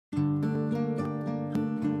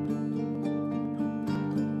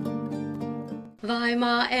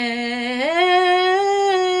Vayeshev.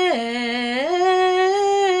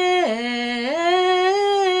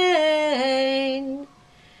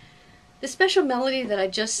 The special melody that I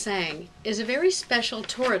just sang is a very special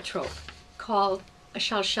Torah trope called a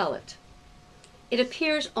Shalshelet. It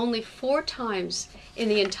appears only 4 times in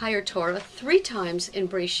the entire Torah, 3 times in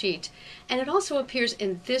Breshit, and it also appears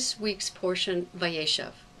in this week's portion,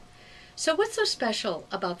 Vayeshev. So what's so special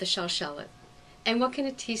about the Shalshelet? And what can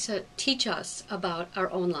it teach us about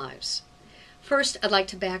our own lives? First, I'd like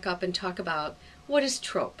to back up and talk about what is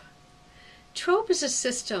Trope. Trope is a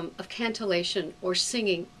system of cantillation or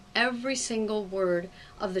singing every single word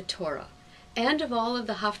of the Torah and of all of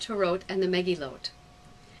the Haftarot and the Megillot.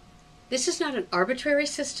 This is not an arbitrary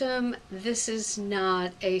system. This is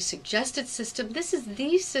not a suggested system. This is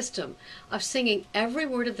the system of singing every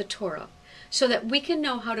word of the Torah so that we can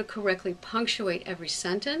know how to correctly punctuate every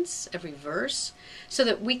sentence, every verse, so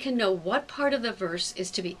that we can know what part of the verse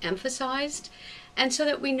is to be emphasized, and so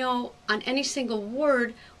that we know on any single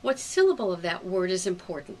word what syllable of that word is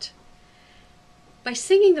important. By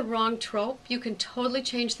singing the wrong trope, you can totally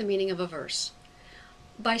change the meaning of a verse.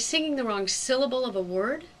 By singing the wrong syllable of a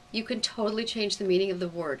word, you can totally change the meaning of the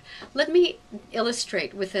word. Let me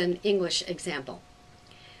illustrate with an English example.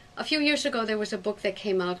 A few years ago, there was a book that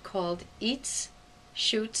came out called Eats,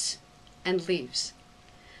 Shoots, and Leaves.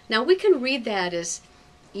 Now, we can read that as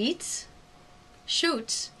eats,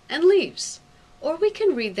 shoots, and leaves. Or we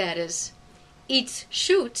can read that as eats,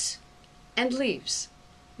 shoots, and leaves.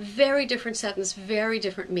 Very different sentence, very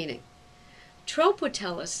different meaning. Trope would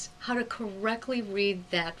tell us how to correctly read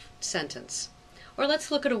that sentence. Or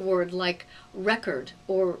let's look at a word like record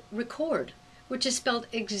or record, which is spelled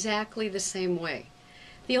exactly the same way.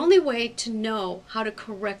 The only way to know how to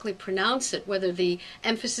correctly pronounce it, whether the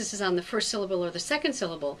emphasis is on the first syllable or the second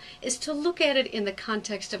syllable, is to look at it in the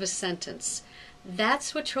context of a sentence.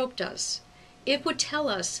 That's what trope does. It would tell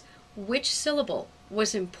us which syllable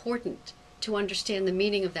was important to understand the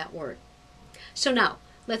meaning of that word. So now,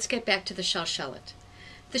 let's get back to the Shalshelet.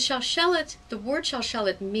 The Shalshelet, the word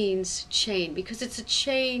Shalshelet means chain because it's a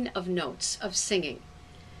chain of notes, of singing.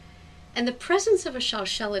 And the presence of a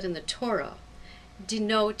Shalshelet in the Torah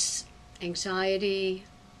denotes anxiety,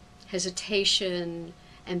 hesitation,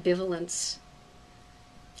 ambivalence.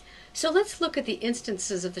 So let's look at the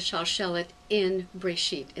instances of the Shalshelet in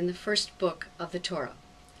Breshit, in the first book of the Torah.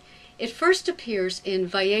 It first appears in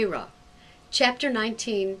Vayera, chapter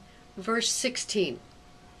 19, verse 16.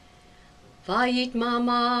 Vayit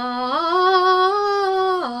mama.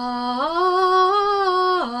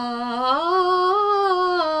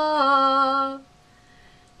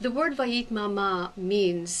 The word Vayit mama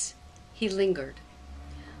means he lingered.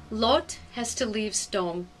 Lot has to leave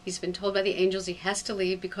Sodom. He's been told by the angels he has to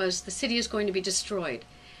leave because the city is going to be destroyed.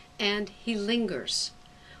 And he lingers.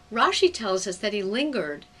 Rashi tells us that he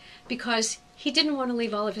lingered because he didn't want to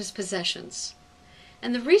leave all of his possessions.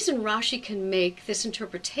 And the reason Rashi can make this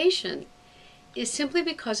interpretation is simply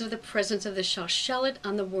because of the presence of the Shalshelet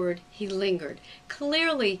on the word he lingered.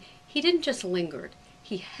 Clearly, he didn't just linger.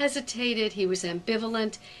 He hesitated, he was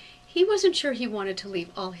ambivalent. He wasn't sure he wanted to leave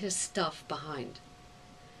all his stuff behind.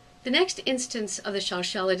 The next instance of the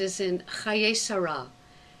Shalshelet is in Chaye Sarah,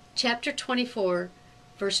 chapter 24,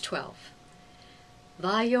 verse 12.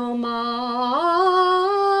 Vayomar,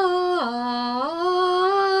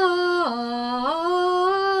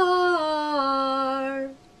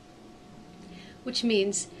 which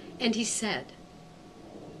means, and he said.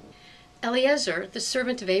 Eliezer, the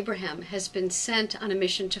servant of Abraham, has been sent on a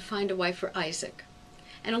mission to find a wife for Isaac.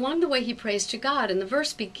 And along the way he prays to God, and the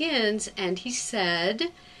verse begins, and he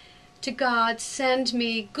said to God, send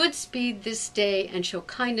me good speed this day and show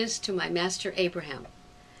kindness to my master Abraham.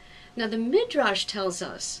 Now the Midrash tells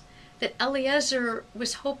us that Eliezer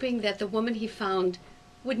was hoping that the woman he found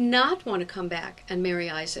would not want to come back and marry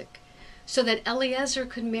Isaac, so that Eliezer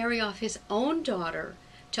could marry off his own daughter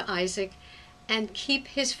to Isaac and keep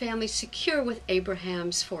his family secure with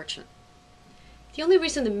Abraham's fortune. The only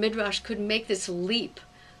reason the Midrash could make this leap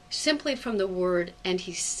simply from the word and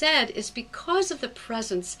he said is because of the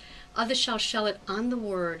presence of the Shalshelet on the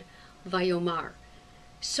word Vayomar.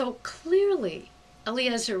 So clearly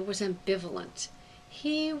Eliezer was ambivalent.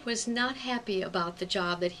 He was not happy about the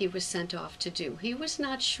job that he was sent off to do. He was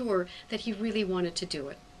not sure that he really wanted to do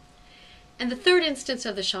it. And the third instance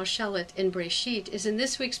of the Shalshelet in Breshit is in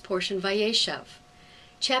this week's portion, Vayeshev,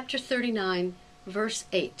 chapter 39, verse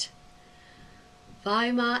 8.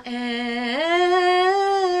 Vayma'en.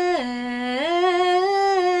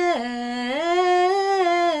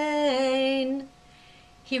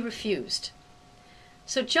 He refused.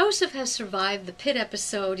 So Joseph has survived the pit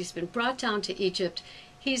episode. He's been brought down to Egypt.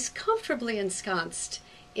 He's comfortably ensconced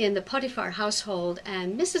in the Potiphar household,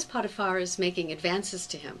 and Mrs. Potiphar is making advances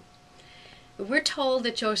to him. We're told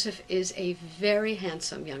that Joseph is a very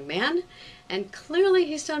handsome young man, and clearly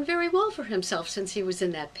he's done very well for himself since he was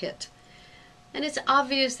in that pit. And it's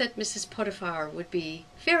obvious that Mrs. Potiphar would be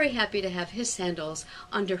very happy to have his sandals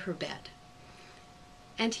under her bed.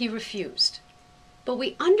 And he refused. But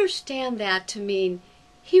we understand that to mean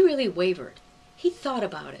he really wavered. He thought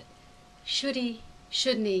about it. Should he?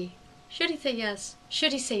 Shouldn't he? Should he say yes?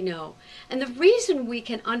 Should he say no? And the reason we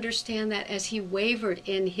can understand that as he wavered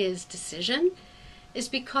in his decision is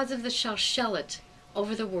because of the Shalshelet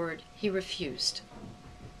over the word he refused.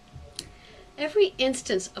 Every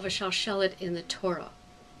instance of a Shalshelet in the Torah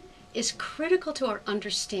is critical to our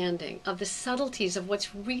understanding of the subtleties of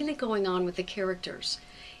what's really going on with the characters.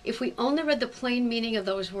 If we only read the plain meaning of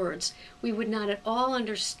those words, we would not at all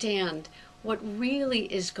understand what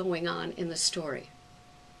really is going on in the story.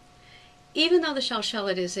 Even though the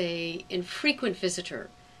Shalshelet is an infrequent visitor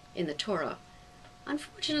in the Torah,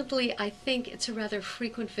 unfortunately, I think it's a rather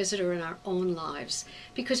frequent visitor in our own lives,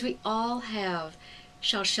 because we all have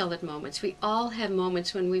Shalshelet moments. We all have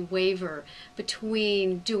moments when we waver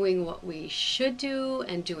between doing what we should do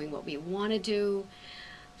and doing what we want to do.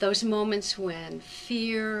 Those moments when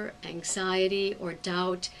fear, anxiety, or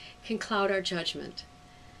doubt can cloud our judgment.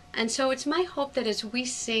 And so it's my hope that as we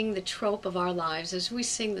sing the trope of our lives, as we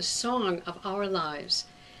sing the song of our lives,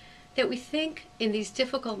 that we think in these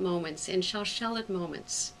difficult moments, in Shalshelet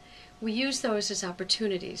moments, we use those as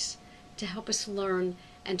opportunities to help us learn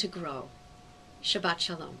and to grow. Shabbat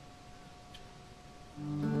Shalom.